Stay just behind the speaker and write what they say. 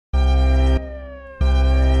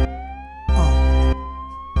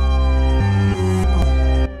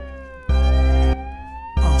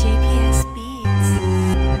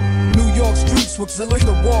with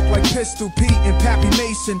the walk like Pistol Pete and Pappy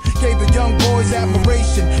Mason. Gave the young boys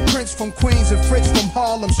admiration. Prince from Queens and Fritz from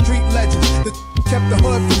Harlem, street legends that kept the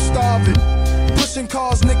hood from starving. Pushing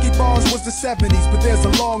cars, Nicky Bars was the 70s, but there's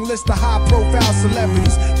a long list of high-profile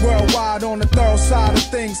celebrities worldwide on the thorough side of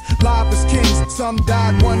things. Live as kings, some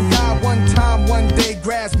died. One guy, one time, one day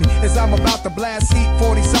grabs me as I'm about to blast heat.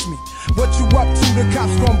 40 me. What you up to? The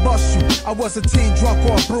cops gon' bust you. I was a teen drunk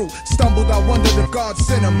or a brew. Stumbled, I wondered if God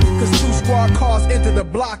sent him. Cause 2 squad cars entered the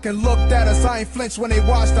block and looked at us. I ain't flinched when they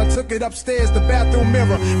watched. I took it upstairs, the bathroom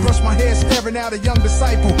mirror. Brushed my hair, staring at a young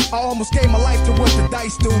disciple. I almost gave my life to what the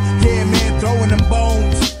dice do. Yeah, man, throwing them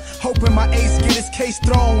bones. Hoping my ace get his case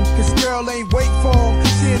thrown. His girl ain't wait for him.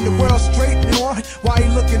 She in the world straight on. Why he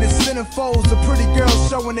looking at centerfolds? The pretty girls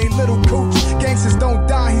showing they little cooch. Gangsters don't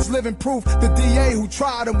die, he's living proof. The DA who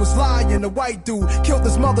tried him was lying. The white dude killed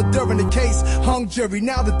his mother during the case. Hung jury,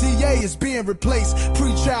 now the DA is being replaced.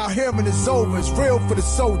 Pre-trial hearing is over, it's real for the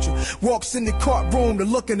soldier. Walks in the courtroom, the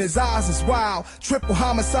look in his eyes is wild. Triple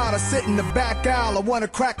homicide, I sit in the back aisle. I wanna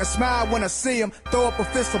crack a smile when I see him. Throw up a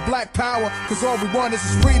fist for black power, cause all we want is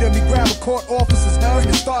his freedom. He grabbed a court officer's hand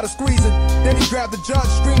and started squeezing. Then he grabbed the judge,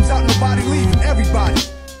 screams out, nobody leaving. Everybody.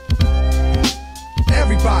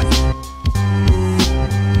 Everybody.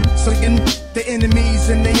 So the enemies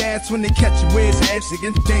in their ass when they catch you. Where's the edge?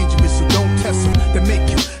 It's dangerous, so don't test them. They make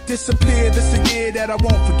you disappear. This a year that I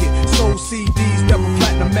won't forget. Soul CDs, double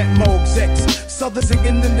platinum, met Mo execs. Southern's an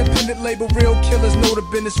independent label, real killers know the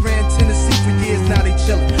business. Ran Tennessee for years, now they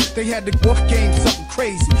chillin'. They had the wolf game, something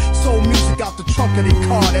crazy. Soul music out the trunk of their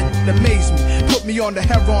car, that amazed me. Put me on the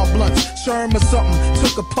heroin blunts, Sherm or something.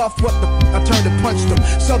 Took a puff, what the I turned and punched them.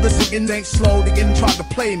 Southern's ain't slow, they didn't try to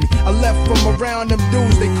play me. I left from around them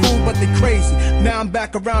dudes, they cool but they crazy. Now I'm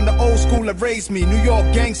back around the old school that raised me. New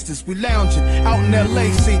York gangsters, we lounging out in LA.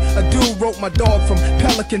 See, a dude wrote my dog from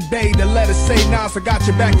Pelican Bay. The letter say, Nas, I got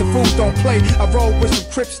your back, the fools don't play. I rode with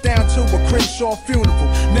some Crips down to a Crenshaw funeral.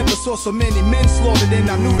 Never saw so many men slaughtered and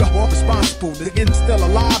I knew the war responsible. They're getting still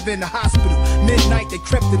alive in the hospital. Midnight they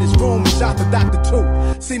crept in his room and shot the doctor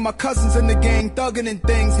too. See my cousins in the gang thugging and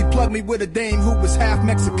things. He plugged me with a dame who was half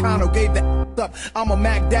Mexicano. Gave the up, I'm a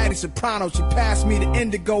Mac Daddy soprano. She passed me the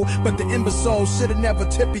indigo, but the imbecile should've never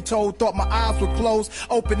tippy-toed. Thought my eyes were closed,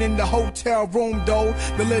 opening the hotel room door.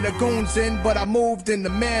 The little goons in, but I moved in the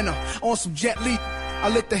manor on some Jet Li. I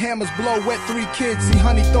let the hammers blow, wet 3 kids. See,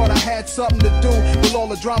 honey thought I had something to do with all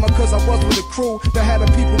the drama, cause I was with a crew that had the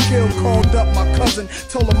people killed. Called up my cousin,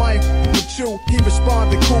 told him I ain't with you. He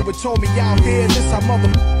responded cool, but told me out here, this how mother.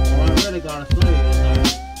 What I really gotta say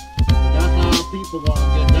is that's how people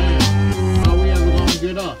gonna get down. How we ever gonna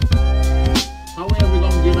get up? How we ever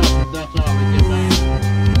gonna get up if that's how we get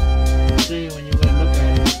down? See, when you really look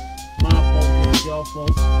at it, my folks and your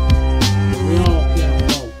folks, we all